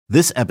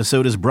This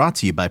episode is brought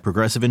to you by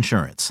Progressive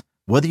Insurance.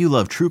 Whether you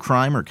love true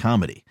crime or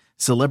comedy,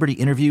 celebrity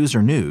interviews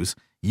or news,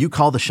 you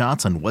call the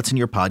shots on what's in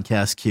your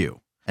podcast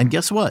queue. And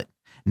guess what?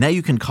 Now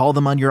you can call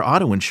them on your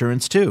auto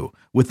insurance too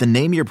with the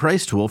Name Your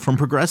Price tool from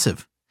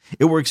Progressive.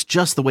 It works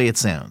just the way it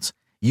sounds.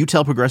 You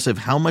tell Progressive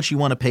how much you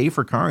want to pay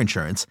for car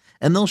insurance,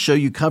 and they'll show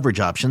you coverage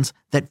options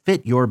that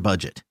fit your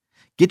budget.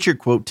 Get your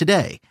quote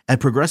today at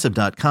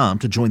Progressive.com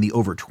to join the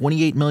over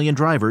 28 million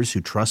drivers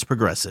who trust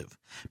Progressive.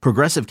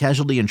 Progressive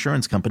Casualty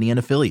Insurance Company and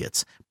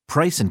Affiliates.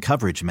 Price and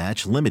coverage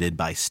match limited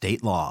by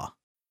state law.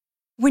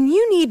 When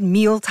you need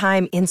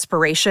mealtime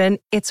inspiration,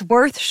 it's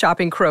worth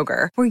shopping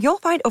Kroger, where you'll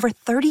find over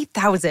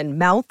 30,000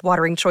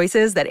 mouth-watering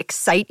choices that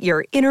excite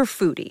your inner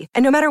foodie.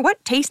 And no matter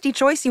what tasty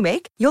choice you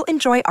make, you'll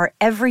enjoy our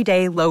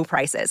everyday low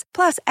prices,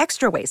 plus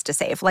extra ways to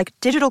save, like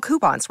digital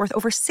coupons worth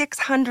over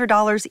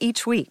 $600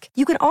 each week.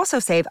 You can also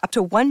save up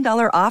to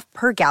 $1 off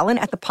per gallon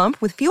at the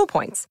pump with fuel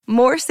points.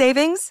 More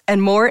savings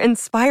and more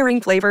inspiring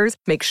flavors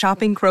make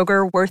shopping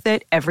Kroger worth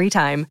it every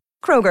time.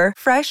 Kroger,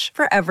 fresh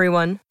for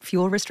everyone.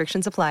 Fuel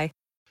restrictions apply.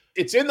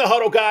 It's In the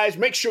Huddle, guys.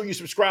 Make sure you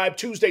subscribe.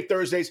 Tuesday,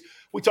 Thursdays,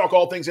 we talk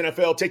all things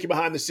NFL, take you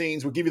behind the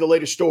scenes. We'll give you the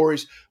latest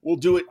stories. We'll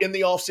do it in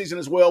the offseason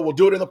as well. We'll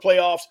do it in the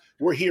playoffs.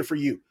 We're here for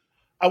you.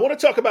 I want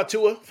to talk about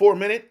Tua for a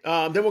minute.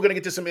 Then we're going to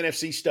get to some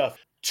NFC stuff.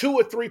 2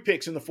 or 3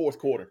 picks in the fourth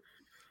quarter.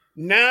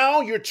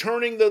 Now you're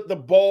turning the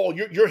ball.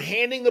 You're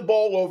handing the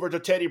ball over to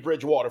Teddy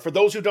Bridgewater. For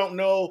those who don't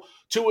know,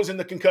 Tua's in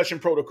the concussion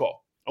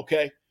protocol,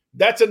 okay?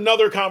 That's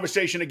another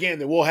conversation, again,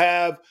 that we'll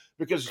have,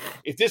 because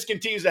if this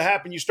continues to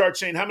happen, you start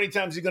saying, how many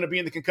times is he going to be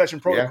in the concussion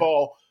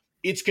protocol?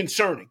 Yeah. It's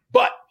concerning.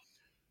 But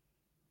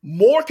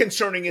more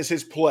concerning is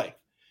his play.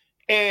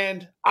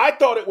 And I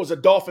thought it was a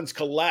Dolphins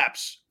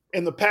collapse,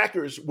 and the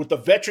Packers, with the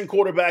veteran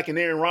quarterback and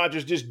Aaron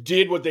Rodgers, just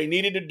did what they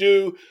needed to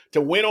do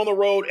to win on the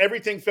road.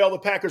 Everything fell the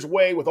Packers'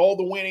 way with all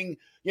the winning,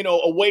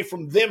 away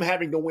from them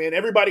having to win.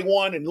 Everybody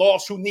won and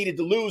lost who needed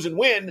to lose and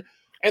win.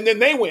 And then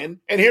they win,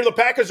 and here the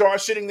Packers are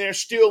sitting there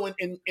still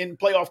in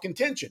playoff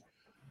contention.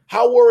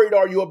 How worried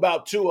are you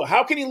about Tua?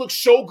 How can he look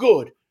so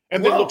good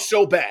and then look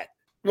so bad?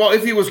 Well,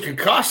 if he was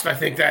concussed, I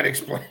think that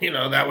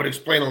that would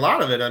explain a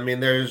lot of it. I mean,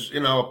 there's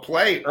a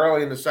play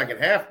early in the second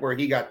half where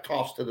he got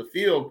tossed to the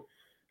field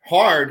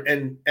hard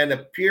and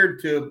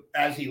appeared to,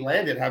 as he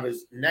landed, have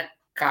his neck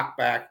cocked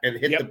back and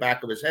hit the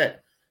back of his head.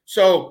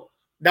 So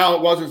now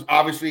it wasn't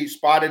obviously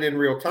spotted in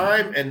real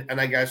time,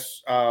 and I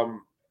guess.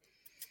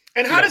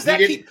 And how does that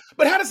keep?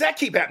 But how does that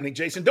keep happening,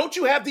 Jason? Don't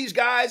you have these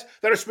guys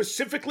that are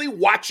specifically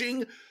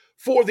watching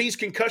for these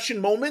concussion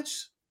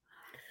moments?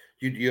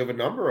 You have a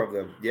number of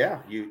them. Yeah,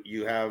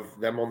 you have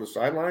them on the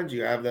sidelines.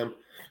 You have them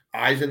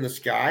eyes in the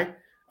sky,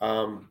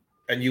 and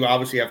you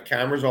obviously have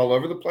cameras all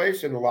over the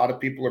place, and a lot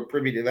of people are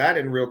privy to that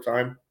in real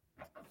time.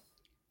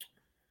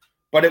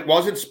 But it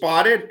wasn't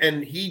spotted,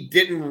 and he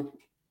didn't.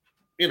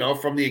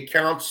 From the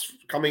accounts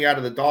coming out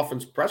of the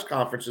Dolphins press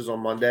conferences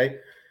on Monday,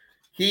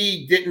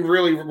 he didn't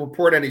really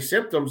report any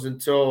symptoms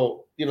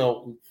until,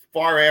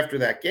 far after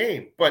that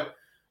game. But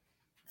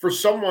for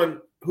someone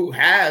who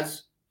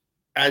has,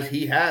 as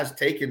he has,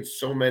 taken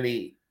so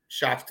many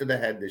shots to the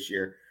head this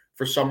year,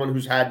 for someone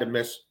who's had to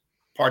miss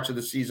parts of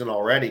the season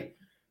already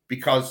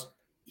because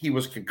he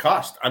was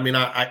concussed. I mean,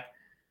 I'm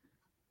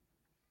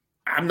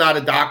not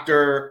a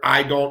doctor.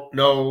 I don't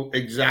know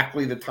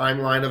exactly the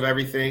timeline of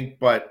everything,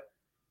 but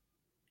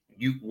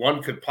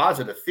one could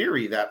posit a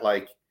theory that,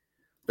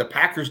 the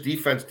Packers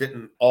defense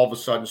didn't all of a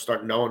sudden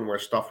start knowing where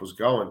stuff was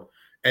going,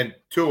 and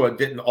Tua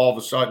didn't all of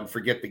a sudden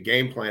forget the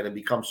game plan and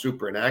become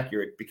super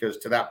inaccurate, because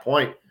to that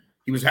point,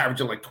 he was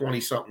averaging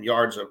 20-something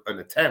yards an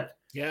attempt.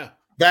 Yeah.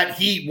 That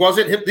he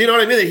wasn't him, you know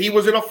what I mean? That he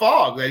was in a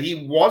fog, that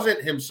he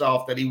wasn't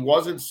himself, that he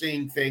wasn't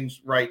seeing things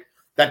right,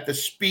 that the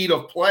speed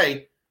of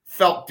play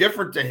felt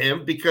different to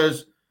him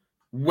because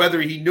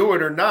whether he knew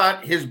it or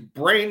not, his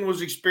brain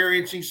was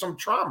experiencing some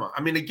trauma.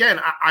 I mean,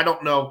 again, I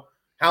don't know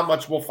how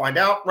much we'll find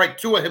out. Right,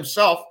 Tua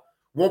himself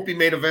won't be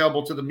made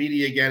available to the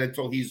media again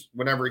until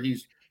whenever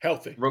he's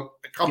healthy,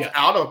 comes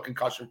out of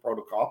concussion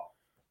protocol,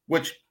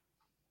 which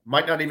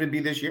might not even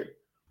be this year.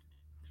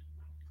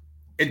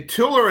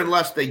 Until or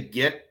unless they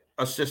get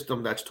a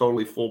system that's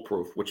totally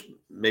foolproof, which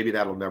maybe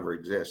that'll never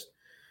exist.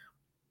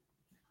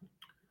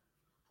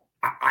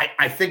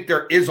 I think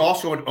there is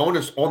also an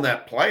onus on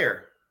that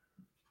player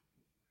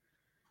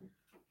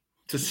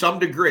to some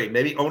degree.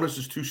 Maybe onus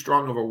is too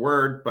strong of a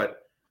word, but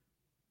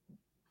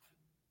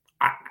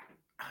I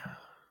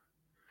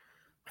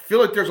feel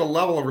like there's a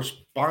level of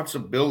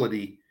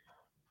responsibility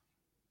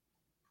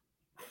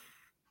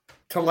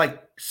to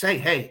say,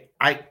 hey,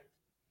 I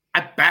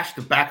bashed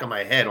the back of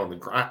my head on the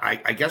ground.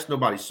 I guess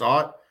nobody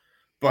saw it,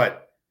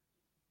 but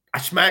I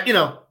smacked,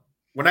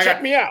 when I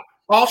check me out.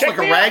 Pulse like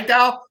a rag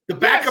doll, the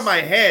back of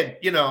my head,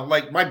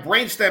 my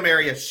brainstem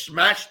area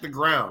smashed the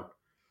ground.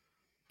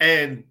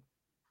 And,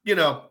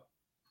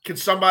 can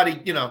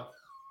somebody,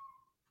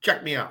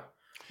 check me out?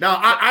 Now,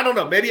 I don't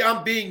know. Maybe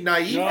I'm being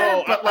naive.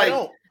 No, but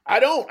I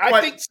don't.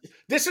 I think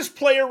this is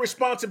player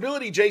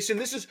responsibility, Jason.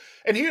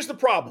 And here's the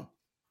problem.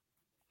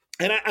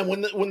 And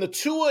when the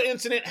Tua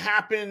incident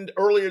happened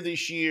earlier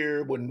this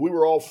year, when we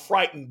were all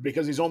frightened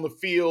because he's on the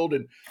field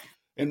and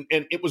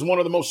it was one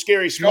of the most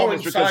scariest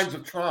moments because signs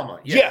of trauma.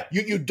 Yeah,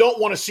 you don't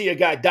want to see a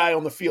guy die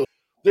on the field.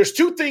 There's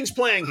two things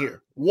playing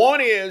here. One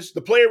is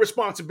the player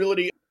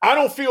responsibility. I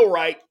don't feel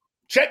right.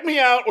 Check me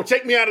out or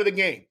take me out of the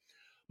game.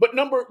 But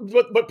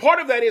part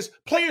of that is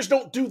players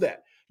don't do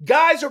that.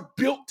 Guys are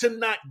built to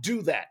not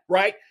do that,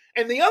 right?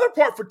 And the other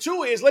part for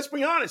Tua is, let's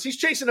be honest, he's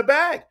chasing a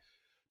bag.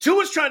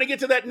 Tua's trying to get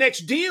to that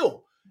next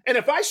deal. And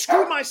if I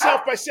screw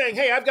myself by saying,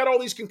 hey, I've got all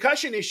these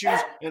concussion issues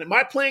and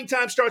my playing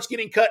time starts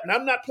getting cut and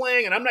I'm not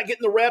playing and I'm not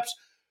getting the reps,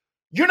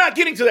 you're not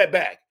getting to that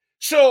bag.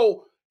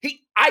 So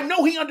I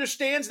know he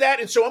understands that,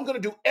 and so I'm going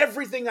to do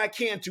everything I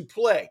can to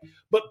play.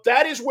 But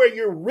that is where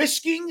you're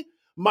risking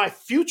my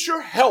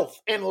future health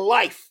and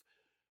life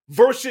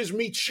versus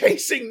me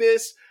chasing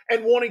this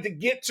and wanting to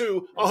get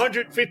to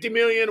 150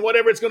 million,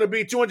 whatever it's going to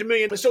be, 200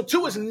 million. So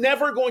Tua is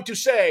never going to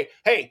say,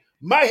 hey,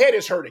 my head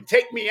is hurting,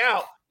 take me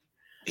out.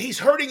 He's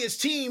hurting his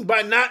team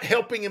by not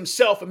helping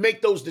himself and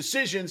make those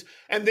decisions.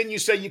 And then you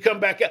say you come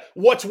back out.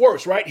 What's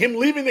worse, right? Him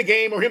leaving the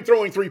game or him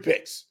throwing 3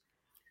 picks?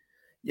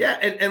 Yeah,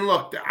 and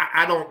look,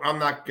 I'm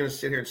not going to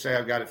sit here and say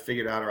I've got it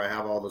figured out or I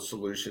have all the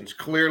solutions.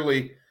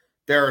 Clearly,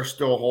 there are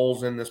still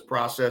holes in this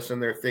process, and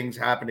there are things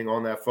happening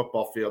on that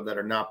football field that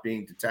are not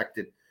being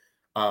detected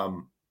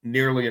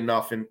nearly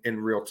enough in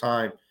real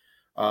time.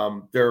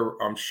 There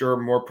are, I'm sure,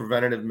 more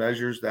preventative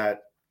measures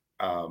that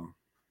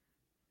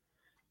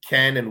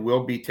can and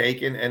will be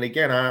taken. And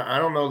again, I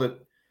don't know that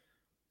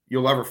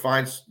you'll ever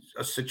find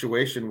a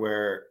situation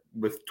where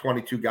with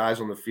 22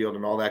 guys on the field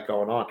and all that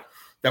going on,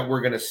 that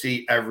we're going to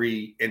see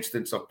every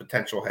instance of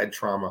potential head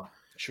trauma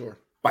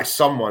by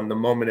someone the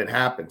moment it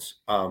happens.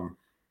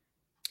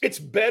 It's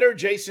better,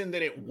 Jason,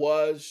 than it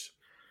was,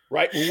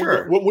 right?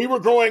 When we were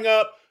growing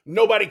up,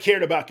 nobody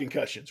cared about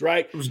concussions,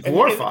 right? It was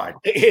glorified.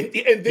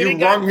 And then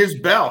he rung his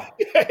bell.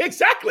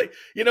 Exactly.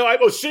 I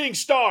was seeing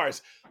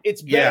stars.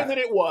 It's better than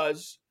it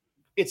was.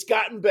 It's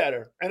gotten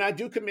better. And I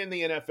do commend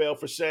the NFL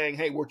for saying,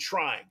 hey, we're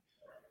trying.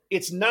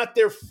 It's not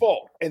their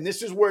fault. And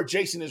this is where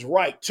Jason is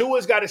right.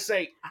 Tua's got to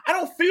say, I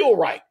don't feel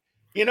right.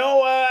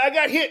 I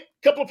got hit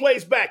a couple of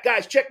plays back.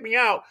 Guys, check me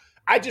out.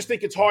 I just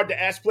think it's hard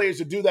to ask players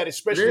to do that,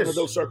 especially under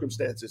those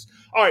circumstances.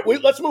 All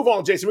right, let's move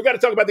on, Jason. We got to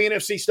talk about the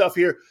NFC stuff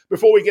here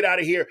before we get out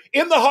of here.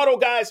 In the Huddle,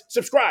 guys,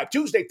 subscribe.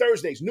 Tuesday,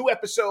 Thursdays, new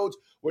episodes.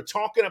 We're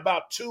talking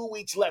about 2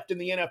 weeks left in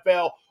the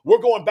NFL. We're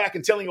going back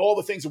and telling you all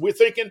the things that we're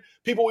thinking,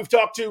 people we've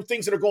talked to,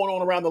 things that are going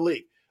on around the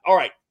league. All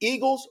right,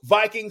 Eagles,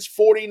 Vikings,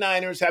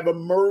 49ers have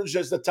emerged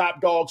as the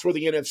top dogs for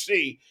the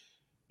NFC.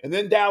 And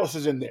then Dallas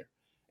is in there.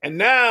 And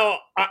now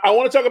I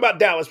want to talk about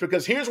Dallas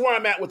because here's where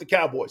I'm at with the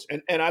Cowboys.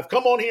 And I've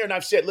come on here and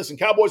I've said, listen,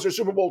 Cowboys are a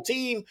Super Bowl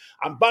team.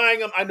 I'm buying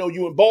them. I know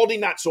you and Baldy,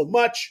 not so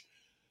much.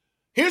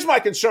 Here's my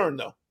concern,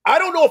 though. I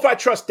don't know if I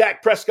trust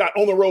Dak Prescott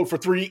on the road for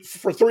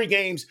three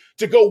games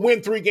to go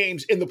win 3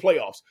 games in the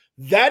playoffs.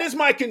 That is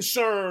my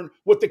concern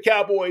with the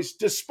Cowboys,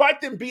 despite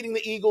them beating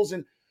the Eagles.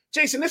 And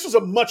Jason, this was a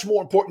much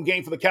more important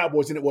game for the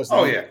Cowboys than it was.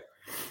 Yeah.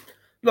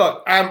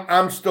 Look,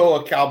 I'm still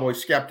a Cowboy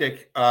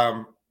skeptic.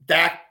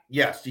 Dak,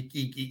 yes,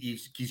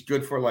 he's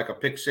good for like a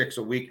pick 6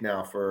 a week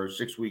now for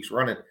 6 weeks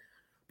running.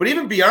 But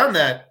even beyond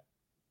that,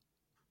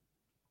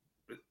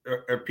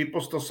 are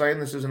people still saying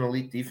this is an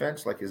elite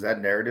defense? Like, is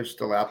that narrative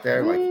still out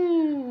there? Like,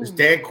 is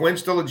Dan Quinn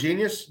still a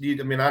genius? I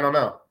don't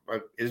know.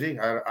 Is he?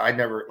 I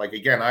never, like,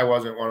 again, I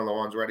wasn't one of the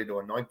ones ready to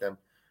anoint them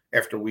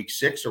after week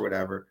 6 or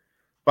whatever.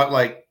 But,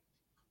 like,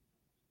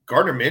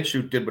 Gardner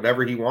Minshew did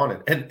whatever he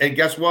wanted. And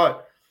guess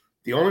what?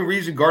 The only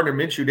reason Gardner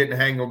Minshew didn't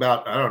hang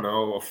about, I don't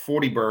know, a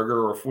 40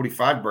 burger or a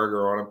 45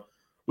 burger on him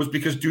was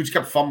because dudes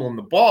kept fumbling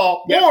the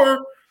ball,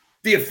 or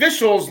the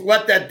officials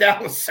let that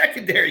Dallas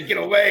secondary get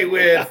away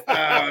with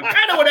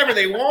kind of whatever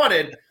they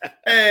wanted.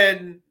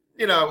 And,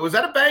 was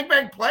that a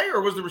bang-bang play,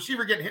 or was the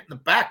receiver getting hit in the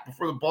back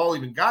before the ball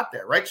even got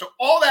there, right? So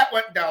all that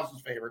went in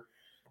Dallas's favor.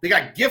 They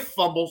got gift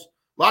fumbles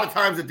a lot of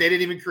times that they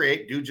didn't even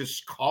create. Dude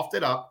just coughed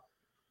it up.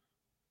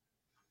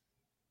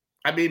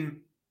 I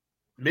mean,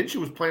 Minshew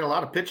was playing a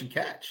lot of pitch and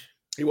catch.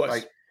 He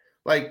was.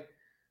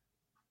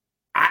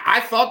 I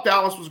thought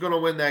Dallas was going to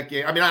win that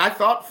game. I mean, I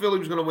thought Philly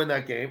was going to win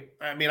that game.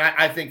 I mean,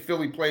 I think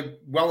Philly played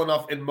well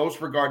enough in most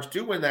regards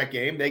to win that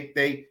game.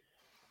 They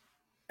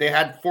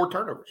had 4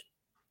 turnovers.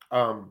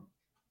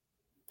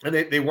 And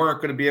they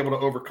weren't going to be able to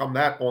overcome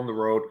that on the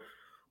road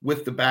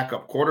with the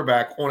backup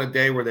quarterback on a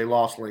day where they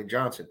lost Lane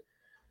Johnson.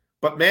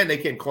 But, man, they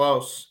came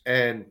close.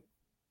 And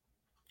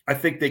I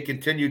think they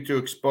continue to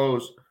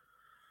expose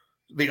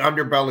the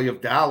underbelly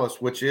of Dallas,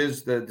 which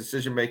is the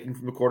decision-making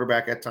from the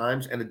quarterback at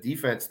times and a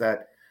defense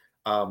that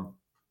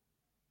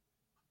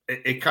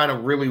it kind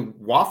of really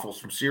waffles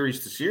from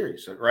series to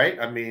series, right?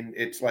 I mean,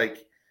 it's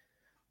like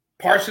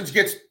Parsons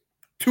gets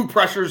 2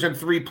 pressures and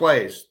 3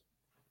 plays.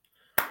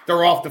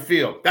 They're off the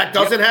field. That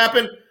doesn't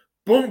happen.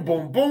 Boom,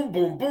 boom, boom,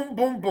 boom, boom,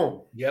 boom,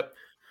 boom. Yep.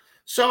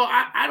 So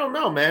I don't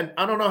know, man.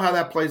 I don't know how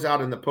that plays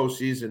out in the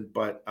postseason,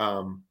 but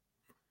from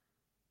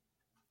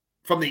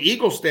the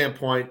Eagles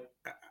standpoint,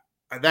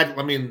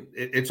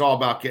 it's all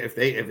about if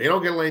they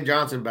don't get Lane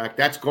Johnson back,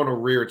 that's going to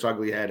rear its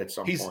ugly head at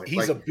some point.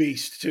 He's a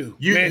beast too.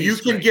 You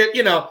can get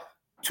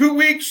 2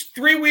 weeks,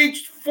 3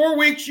 weeks, 4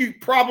 weeks, you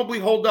probably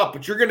hold up,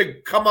 but you're going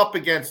to come up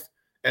against,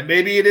 and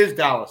maybe it is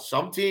Dallas,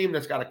 some team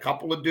that's got a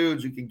couple of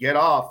dudes who can get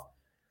off,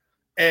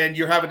 and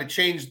you're having to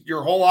change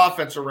your whole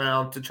offense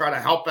around to try to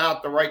help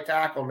out the right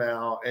tackle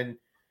now, and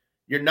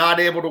you're not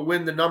able to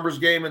win the numbers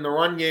game and the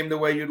run game the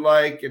way you'd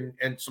like,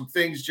 and some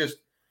things just.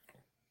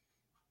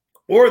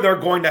 Or they're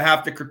going to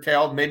have to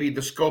curtail maybe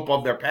the scope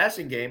of their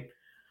passing game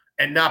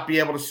and not be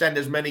able to send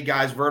as many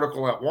guys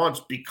vertical at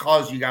once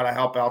because you got to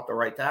help out the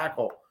right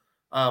tackle.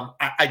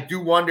 I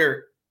do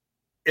wonder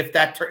if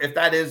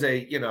that is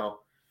an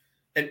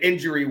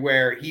injury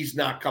where he's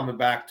not coming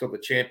back till the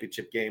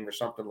championship game or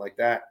something like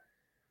that.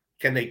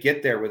 Can they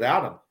get there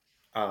without him?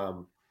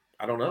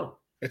 I don't know.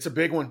 It's a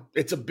big one.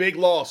 It's a big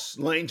loss,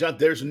 Lane Johnson.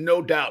 There's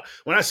no doubt.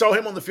 When I saw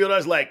him on the field, I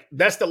was like,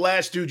 that's the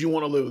last dude you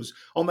want to lose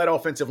on that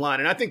offensive line.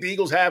 And I think the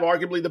Eagles have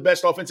arguably the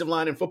best offensive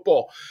line in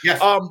football. Yes.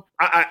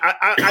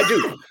 I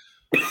do.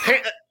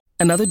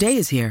 Another day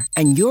is here,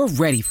 and you're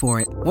ready for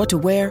it. What to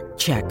wear?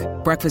 Check.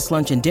 Breakfast,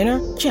 lunch, and dinner?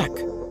 Check.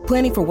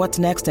 Planning for what's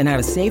next and how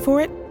to save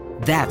for it?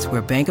 That's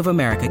where Bank of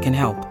America can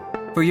help.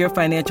 For your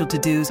financial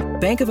to-dos,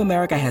 Bank of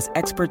America has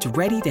experts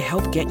ready to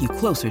help get you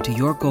closer to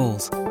your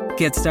goals.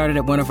 Get started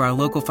at one of our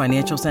local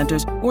financial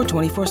centers or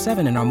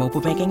 24/7 in our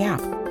mobile banking app.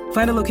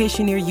 Find a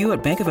location near you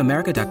at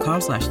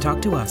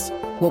bankofamerica.com/talktous.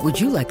 What would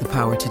you like the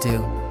power to do?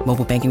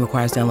 Mobile banking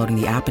requires downloading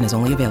the app and is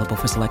only available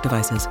for select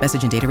devices.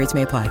 Message and data rates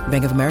may apply.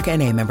 Bank of America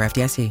N.A., member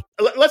FDIC.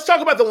 Let's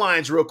talk about the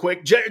Lions real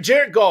quick.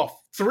 Jared Goff,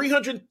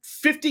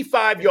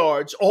 355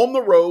 yards on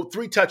the road,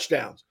 3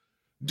 touchdowns.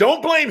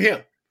 Don't blame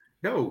him.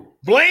 No.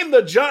 Blame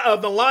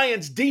the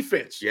Lions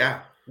defense. Yeah.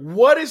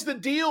 What is the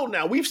deal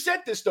now? We've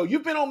said this, though.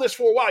 You've been on this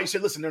for a while. You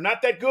said, listen, they're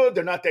not that good.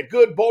 They're not that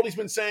good. Baldy's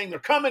been saying they're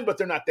coming, but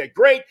they're not that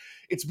great.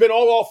 It's been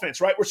all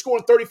offense, right? We're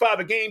scoring 35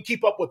 a game.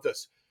 Keep up with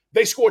us.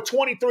 They score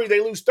 23. They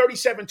lose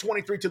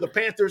 37-23 to the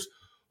Panthers,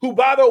 who,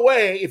 by the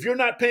way, if you're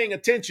not paying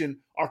attention,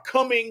 are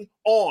coming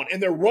on. And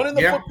they're running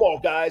the football,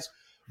 guys.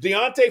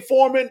 Deontay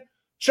Foreman,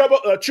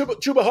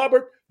 Chuba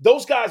Hubbard,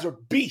 those guys are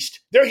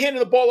beast. They're handing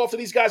the ball off to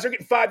these guys. They're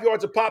getting 5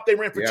 yards a pop. They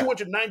ran for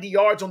 290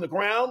 yards on the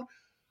ground.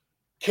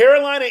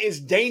 Carolina is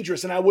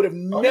dangerous, and I would have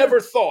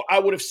never thought I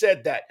would have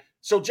said that.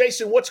 So,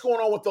 Jason, what's going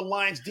on with the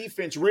Lions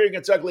defense rearing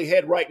its ugly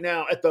head right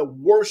now at the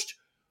worst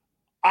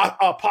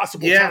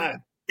possible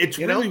time? It's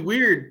really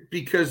weird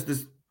because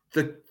the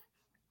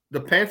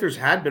Panthers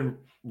had been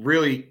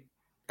really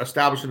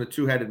establishing a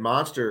two-headed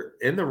monster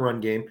in the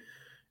run game,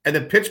 and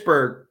then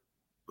Pittsburgh,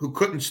 who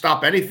couldn't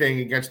stop anything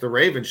against the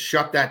Ravens,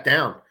 shut that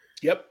down.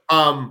 Yep.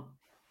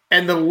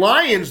 And the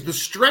Lions, the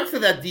strength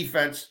of that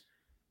defense,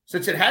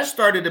 since it has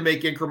started to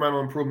make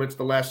incremental improvements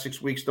the last 6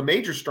 weeks, the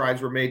major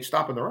strides were made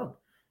stopping the run. I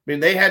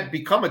mean, they had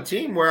become a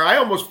team where I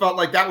almost felt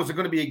like that was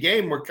going to be a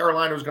game where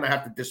Carolina was going to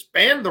have to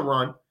disband the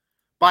run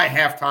by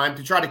halftime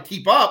to try to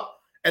keep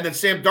up, and then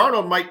Sam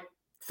Darnold might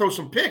throw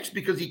some picks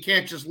because he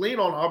can't just lean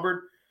on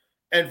Hubbard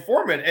and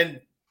Foreman. And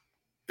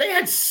they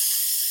had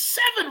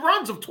 7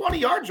 runs of 20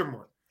 yards or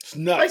more. It's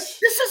nuts. Like,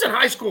 this isn't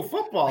high school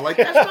football. Like,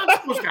 that's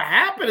not supposed to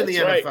happen in the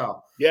NFL. Right.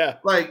 Yeah.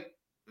 Like,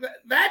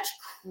 that's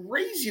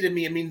crazy to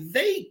me. I mean,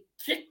 they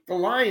kicked the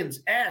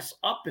Lions' ass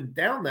up and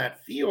down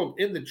that field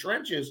in the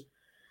trenches.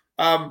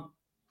 The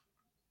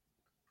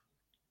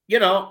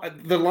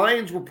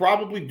Lions were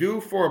probably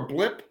due for a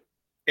blip.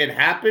 It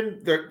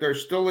happened. They're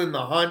still in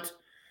the hunt.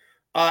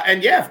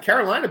 If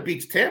Carolina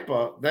beats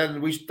Tampa,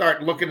 then we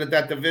start looking at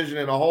that division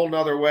in a whole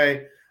nother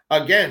way.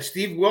 Again,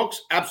 Steve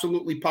Wilks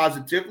absolutely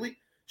positively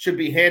should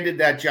be handed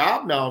that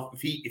job. Now,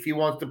 if he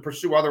wants to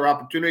pursue other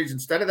opportunities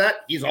instead of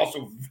that, he's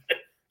also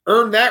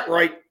earned that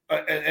right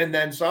and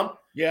then some.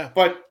 Yeah.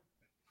 But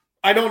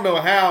I don't know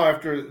how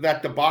after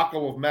that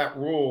debacle of Matt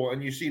Rule,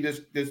 and you see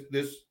this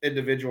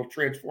individual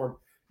transform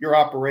your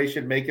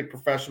operation, make it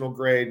professional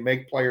grade,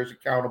 make players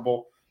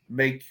accountable,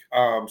 make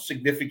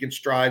significant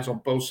strides on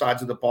both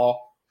sides of the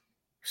ball,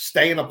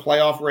 stay in a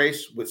playoff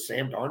race with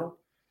Sam Darnold,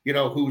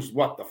 who's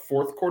the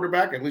 4th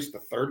quarterback, at least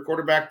the 3rd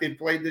quarterback they've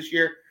played this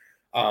year.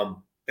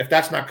 If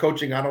that's not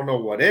coaching, I don't know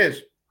what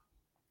is.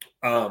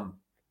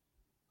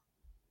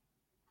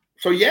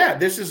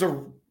 This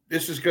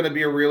is going to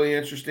be a really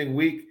interesting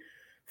week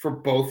for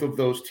both of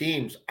those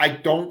teams. I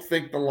don't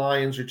think the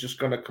Lions are just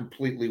going to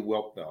completely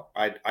wilt, though.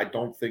 I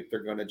don't think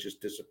they're going to just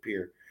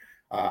disappear.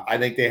 I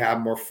think they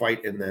have more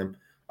fight in them.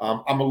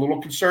 I'm a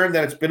little concerned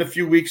that it's been a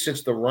few weeks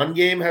since the run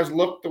game has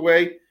looked the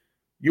way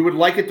you would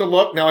like it to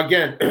look. Now,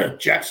 again,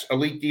 Jets,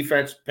 elite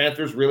defense,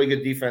 Panthers, really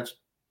good defense.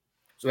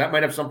 So that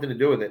might have something to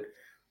do with it.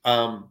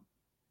 You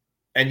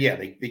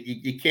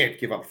can't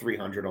give up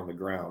 300 on the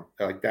ground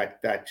like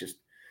that.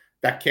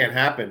 That can't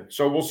happen.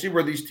 So we'll see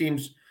where these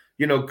teams,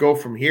 go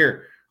from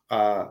here.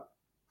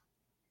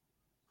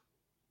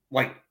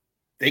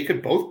 They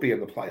could both be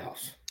in the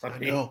playoffs. I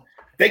know.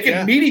 They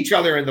could meet each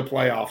other in the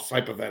playoffs,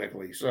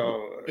 hypothetically.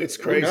 So it's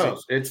crazy. Who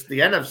knows? It's the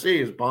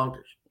NFC is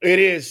bonkers. It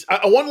is.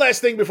 One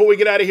last thing before we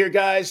get out of here,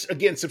 guys.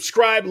 Again,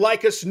 subscribe,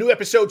 like us. New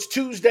episodes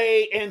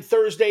Tuesday and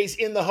Thursdays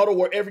in the Huddle,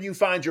 wherever you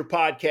find your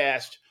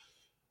podcast.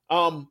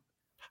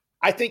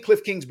 I think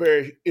Cliff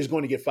Kingsbury is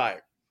going to get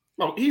fired.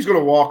 Oh, he's going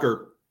to walk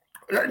her.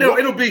 No,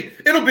 it'll be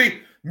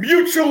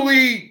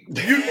mutually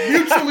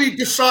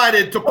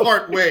decided to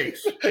part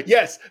ways.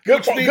 Yes,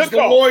 which means the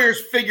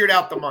lawyers figured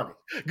out the money.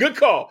 Good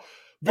call.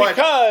 Because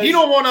but he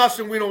don't want us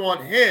and we don't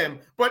want him,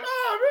 but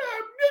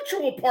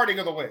mutual parting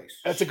of the ways.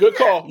 That's a good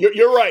call.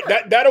 You're right.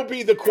 That'll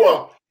be the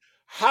quote.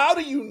 How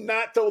do you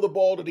not throw the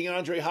ball to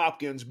DeAndre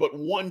Hopkins but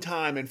one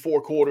time in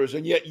 4 quarters,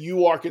 and yet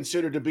you are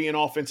considered to be an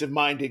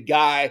offensive-minded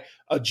guy,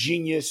 a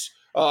genius,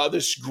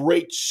 this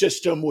great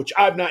system, which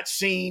I've not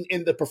seen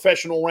in the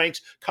professional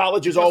ranks.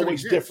 College is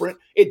always different.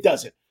 It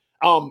doesn't.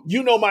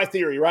 You know my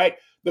theory, right?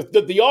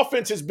 The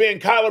offense has been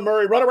Kyler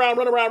Murray, run around.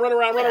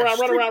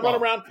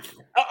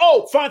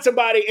 Find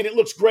somebody, and it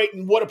looks great,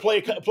 and what a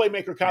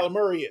playmaker Kyler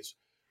Murray is.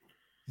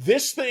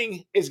 This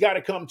thing has got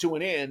to come to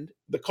an end.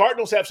 The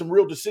Cardinals have some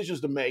real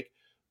decisions to make,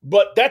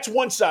 but that's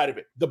one side of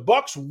it. The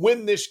Bucs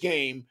win this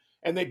game,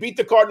 and they beat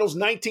the Cardinals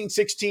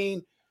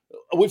 19-16.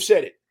 We've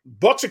said it.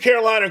 Bucs of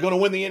Carolina are going to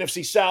win the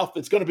NFC South.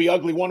 It's going to be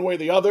ugly one way or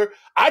the other.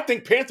 I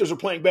think Panthers are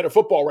playing better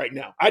football right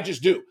now. I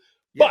just do.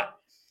 Yeah. But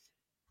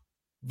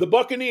the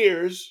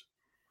Buccaneers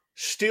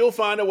still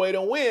find a way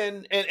to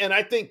win. And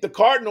I think the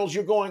Cardinals,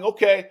 you're going,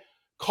 okay,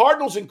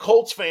 Cardinals and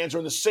Colts fans are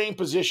in the same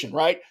position,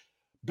 right?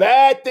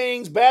 Bad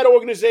things, bad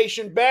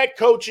organization, bad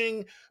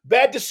coaching,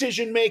 bad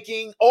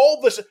decision-making,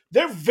 all this.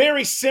 They're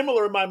very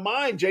similar in my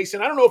mind,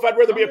 Jason. I don't know if I'd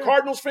rather be a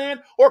Cardinals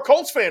fan or a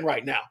Colts fan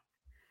right now.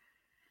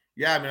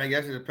 Yeah, I mean, I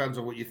guess it depends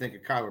on what you think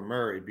of Kyler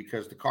Murray,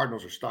 because the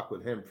Cardinals are stuck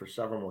with him for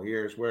several more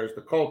years, whereas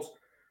the Colts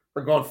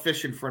are going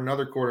fishing for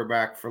another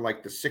quarterback for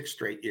like the 6th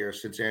straight year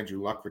since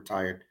Andrew Luck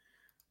retired.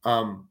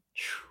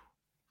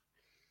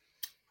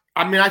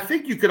 I mean, I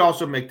think you could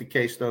also make the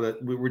case, though, that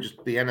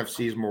the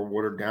NFC is more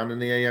watered down than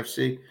the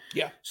AFC.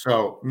 Yeah.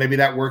 So maybe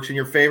that works in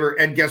your favor.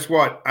 And guess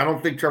what? I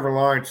don't think Trevor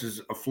Lawrence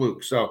is a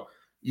fluke. So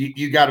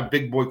you got a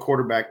big boy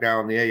quarterback now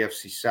in the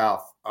AFC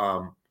South,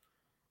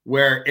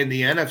 where in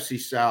the NFC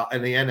South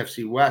and the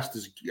NFC West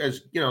is as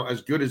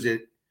good as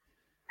it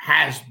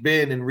has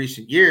been in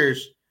recent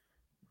years.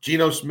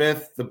 Geno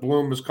Smith, the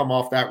bloom has come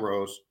off that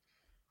rose.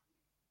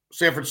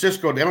 San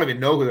Francisco, they don't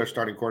even know who their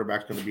starting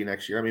quarterback is going to be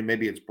next year. I mean,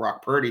 maybe it's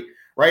Brock Purdy,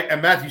 right? And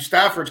Matthew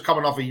Stafford's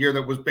coming off a year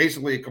that was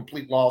basically a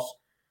complete loss.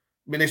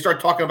 I mean, they start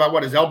talking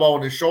about his elbow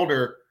and his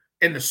shoulder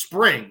in the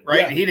spring, right?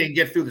 Yeah. And he didn't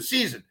get through the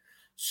season.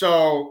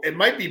 So it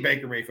might be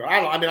Baker Mayfield.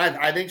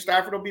 I think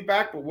Stafford will be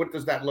back, but what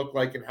does that look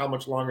like and how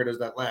much longer does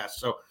that last?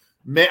 So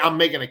I'm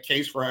making a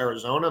case for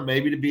Arizona,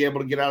 maybe to be able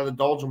to get out of the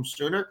doldrums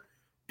sooner.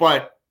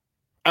 But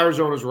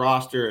Arizona's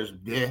roster is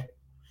bleh.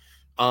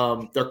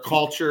 Their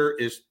culture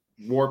is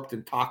warped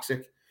and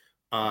toxic.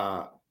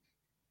 Tell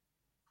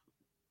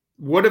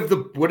me what have the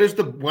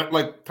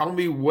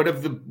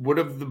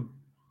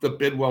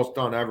Bidwells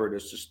done ever?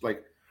 It's just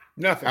like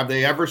nothing. Have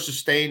they ever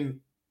sustained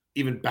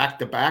even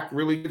back-to-back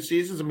really good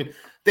seasons? I mean,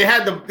 they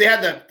had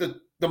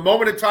the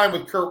moment in time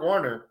with Kurt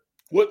Warner.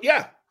 Well,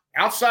 yeah.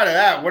 Outside of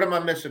that, what am I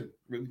missing?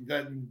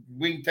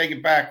 We can take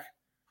it back,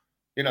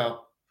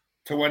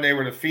 to when they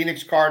were the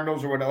Phoenix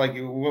Cardinals or what? Like,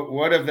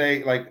 what have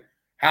they like?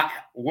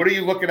 What are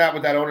you looking at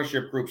with that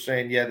ownership group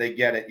saying, yeah, they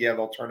get it, yeah,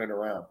 they'll turn it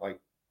around? Like,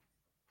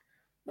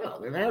 no,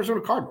 they're the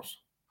Arizona Cardinals.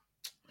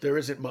 There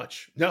isn't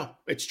much. No,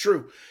 it's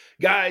true.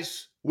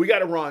 Guys, we got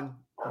to run.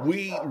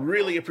 We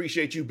really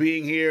appreciate you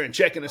being here and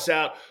checking us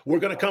out. We're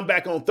going to come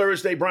back on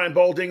Thursday. Brian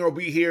Baldinger will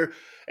be here,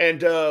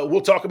 and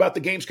we'll talk about the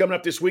games coming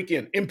up this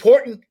weekend.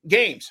 Important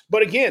games.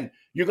 But again,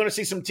 you're going to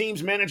see some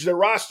teams manage their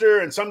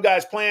roster and some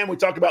guys playing. We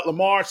talked about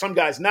Lamar, some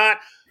guys not.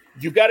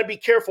 You've got to be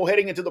careful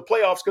heading into the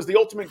playoffs because the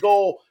ultimate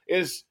goal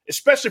is,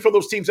 especially for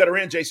those teams that are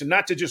in, Jason,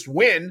 not to just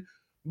win,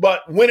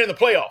 but win in the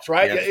playoffs,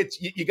 right? Yes.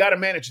 You got to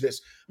manage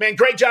this. Man,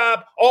 great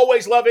job.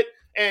 Always love it.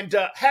 And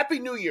Happy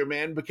New Year,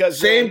 man, because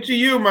same to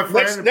you, my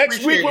friend.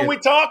 Next week when we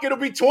talk, it'll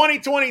be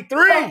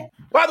 2023.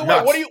 By the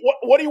way,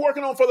 what are you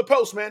working on for the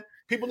Post, man?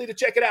 People need to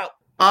check it out.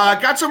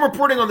 Got some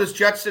reporting on this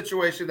Jets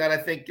situation that I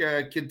think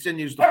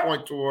continues to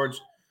point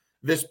towards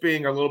this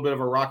being a little bit of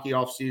a rocky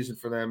offseason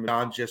for them,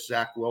 not just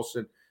Zach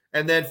Wilson.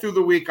 And then through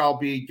the week, I'll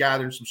be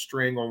gathering some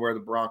string on where the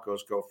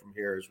Broncos go from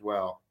here as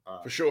well.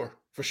 For sure.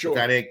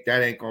 That ain't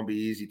going to be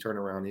easy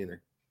turnaround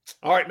either.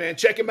 All right, man.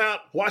 Check him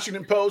out.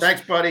 Washington Post. Thanks,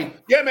 buddy.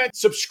 Yeah, man.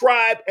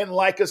 Subscribe and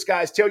like us,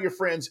 guys. Tell your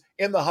friends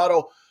in the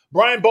huddle.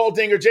 Brian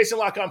Baldinger, Jason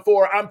Lock on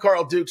 4. I'm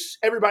Carl Dukes.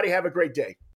 Everybody have a great day.